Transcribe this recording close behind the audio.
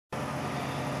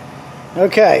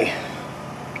Okay,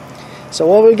 so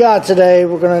what we got today,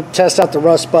 we're going to test out the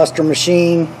RustBuster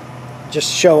machine, just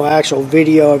show an actual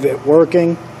video of it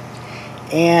working.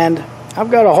 And I've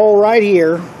got a hole right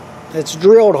here. It's a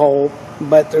drilled hole,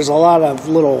 but there's a lot of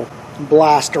little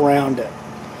blast around it.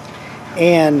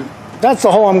 And that's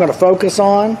the hole I'm going to focus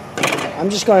on. I'm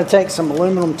just going to take some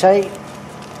aluminum tape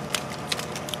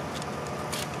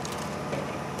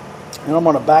and I'm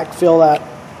going to backfill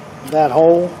that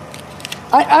hole.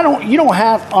 You don't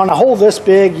have, on a hole this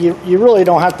big, you really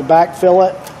don't have to backfill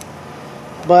it,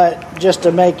 but just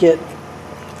to make it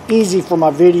easy for my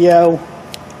video,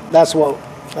 that's what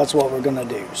we're going to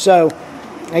do. So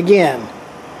again,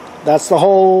 that's the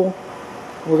hole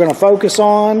we're going to focus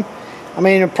on. I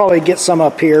mean, it'll probably get some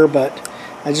up here, but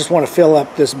I just want to fill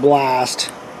up this blast,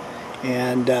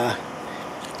 and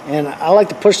I like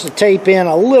to push the tape in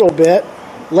a little bit,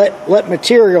 let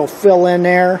material fill in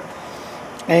there,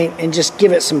 and just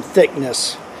give it some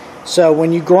thickness. So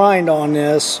when you grind on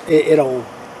this, it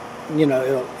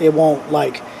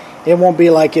won't be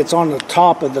like it's on the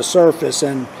top of the surface,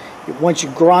 and once you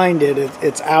grind it,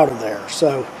 it's out of there.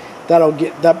 So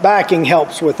that backing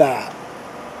helps with that.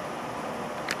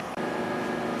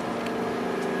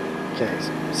 Okay,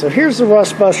 so here's the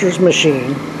RustBusters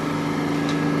machine.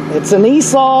 It's an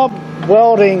ESAW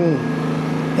welding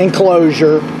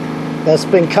enclosure that's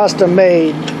been custom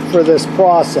made for this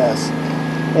process.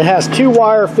 It has 2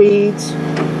 wire feeds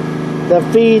that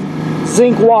feed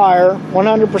zinc wire,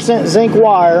 100% zinc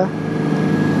wire,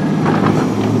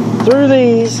 through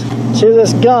these to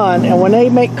this gun, and when they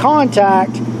make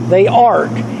contact, they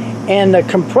arc. And the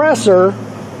compressor,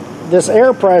 this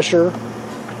air pressure,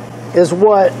 is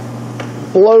what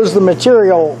blows the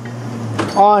material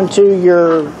onto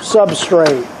your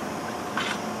substrate.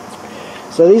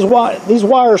 So these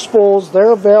wire spools,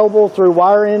 they're available through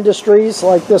Wire Industries,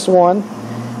 like this one.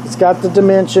 It's got the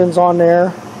dimensions on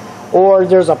there. Or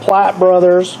there's a Platt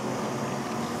Brothers.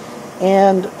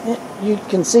 And you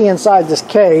can see inside this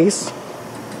case,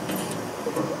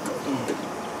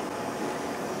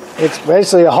 it's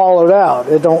basically hollowed out.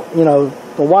 It don't,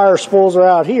 the wire spools are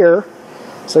out here,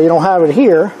 so you don't have it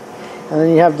here. And then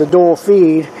you have the dual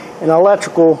feed, and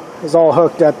electrical is all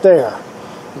hooked up there.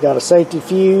 You got a safety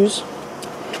fuse.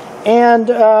 And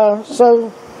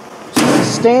so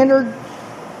standard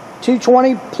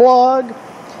 220 plug.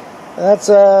 That's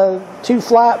a 2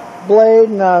 flat blade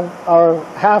and a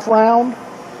half round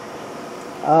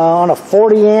on a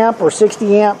 40 amp or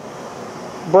 60 amp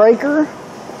breaker.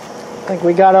 I think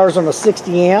we got ours on a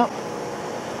 60 amp.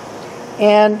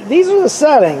 And these are the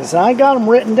settings. I got them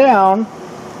written down.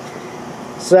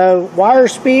 So wire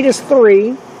speed is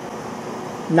 3,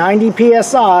 90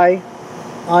 psi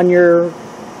on your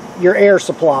air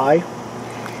supply.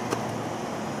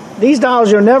 These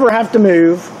dials you'll never have to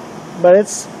move, but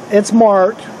it's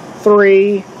marked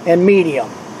 3 and medium,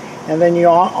 and then you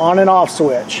on and off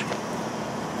switch.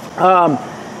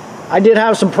 I did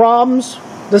have some problems.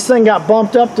 This thing got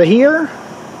bumped up to here.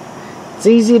 It's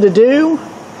easy to do,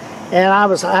 and I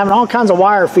was having all kinds of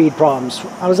wire feed problems.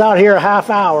 I was out here a half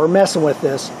hour messing with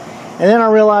this, and then I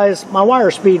realized my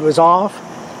wire speed was off.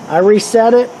 I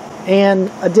reset it, and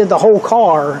I did the whole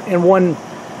car in one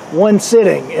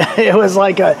sitting. It was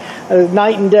like a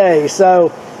night and day.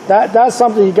 So that's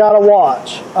something you got to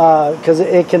watch, because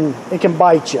it can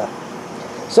bite you.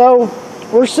 So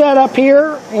we're set up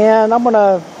here, and I'm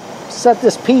gonna set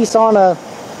this piece on a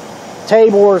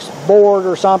table or board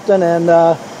or something, and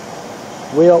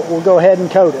we'll go ahead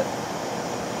and coat it.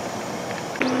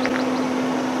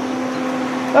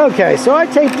 Okay, so I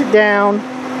taped it down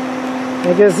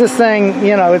because this thing,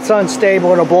 it's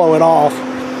unstable. It'll blow it off.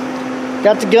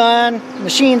 Got the gun,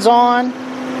 machine's on.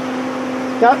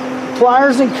 Got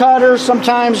pliers and cutters.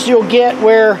 Sometimes you'll get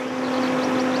where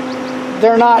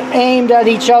they're not aimed at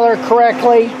each other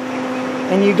correctly,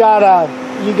 and you gotta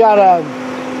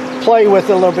play with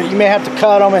it a little bit. You may have to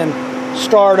cut them and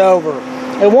start over.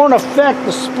 It won't affect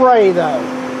the spray though.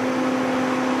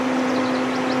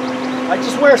 I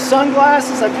just wear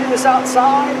sunglasses. I do this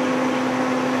outside.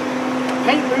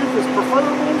 Paint booth is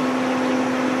preferable.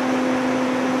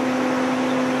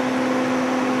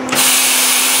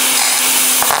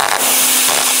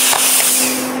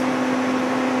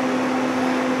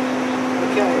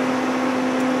 Okay,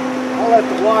 I'll let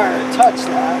the wire touch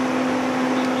that,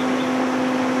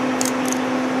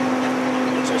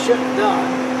 which I shouldn't have done.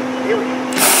 Here we go.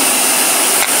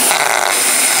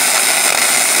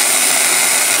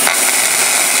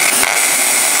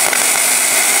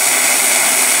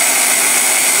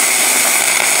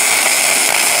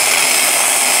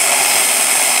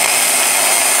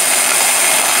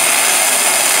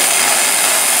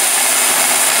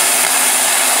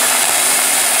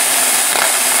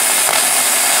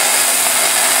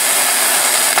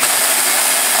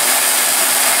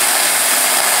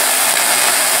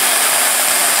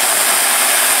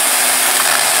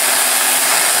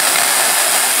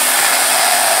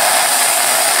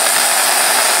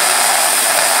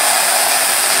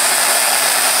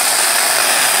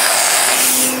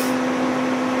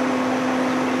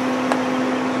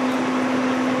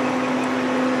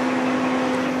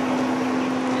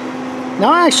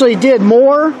 Now I actually did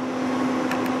more.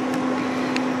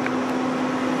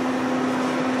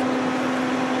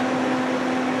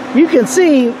 You can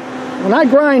see when I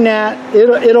grind that,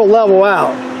 it'll level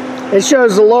out. It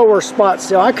shows the lower spot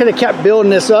still. I could have kept building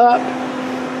this up,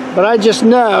 but I just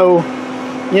know,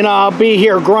 you know, I'll be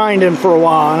here grinding for a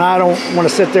while and I don't want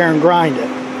to sit there and grind it.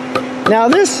 Now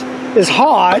this is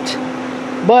hot,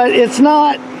 but it's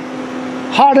not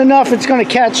hot enough it's going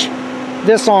to catch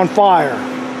this on fire.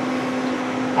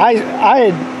 I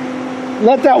had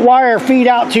let that wire feed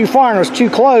out too far and it was too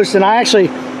close, and I actually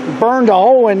burned a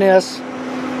hole in this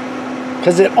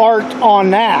because it arced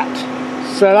on that.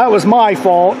 So that was my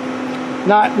fault,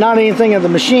 not anything of the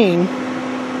machine.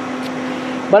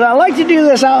 But I like to do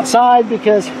this outside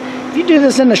because if you do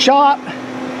this in the shop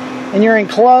and you're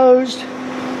enclosed,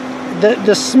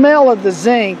 the smell of the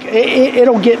zinc,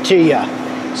 it'll get to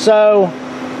you. So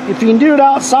if you can do it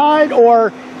outside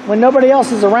or when nobody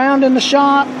else is around in the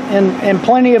shop and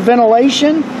plenty of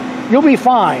ventilation, you'll be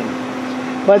fine.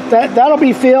 But that'll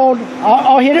be filled.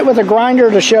 I'll hit it with a grinder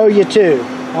to show you too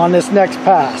on this next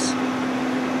pass.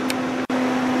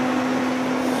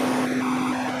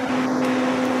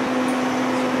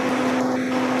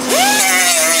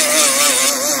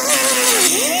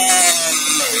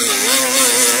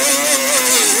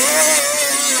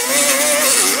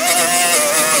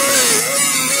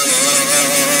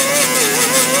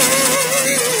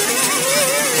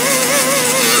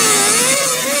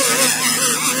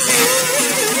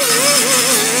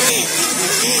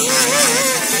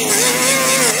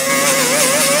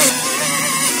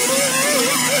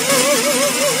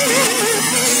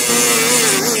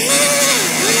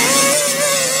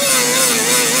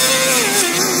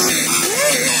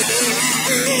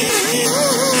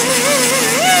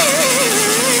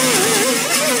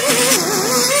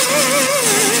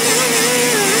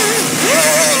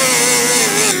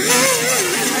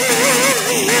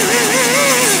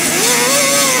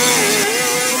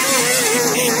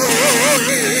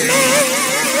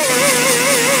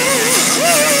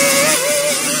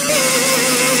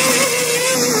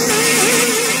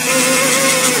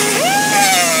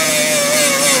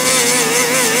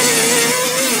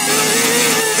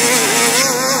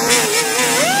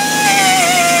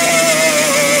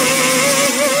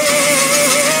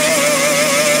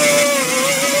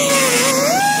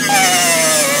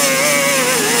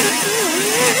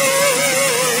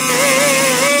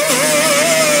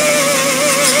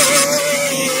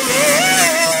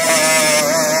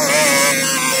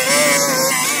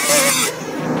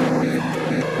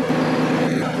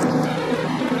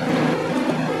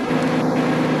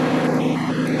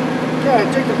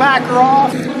 Okay, take the backer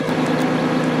off.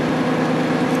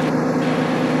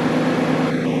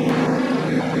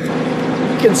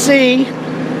 You can see,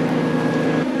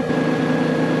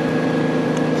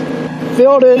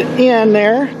 filled it in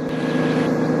there.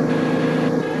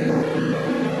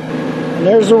 And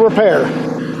there's the repair.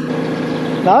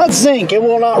 Now that's zinc, it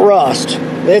will not rust.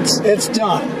 It's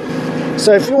done.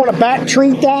 So if you want to back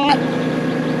treat that,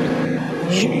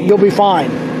 you'll be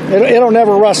fine. It'll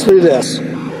never rust through this.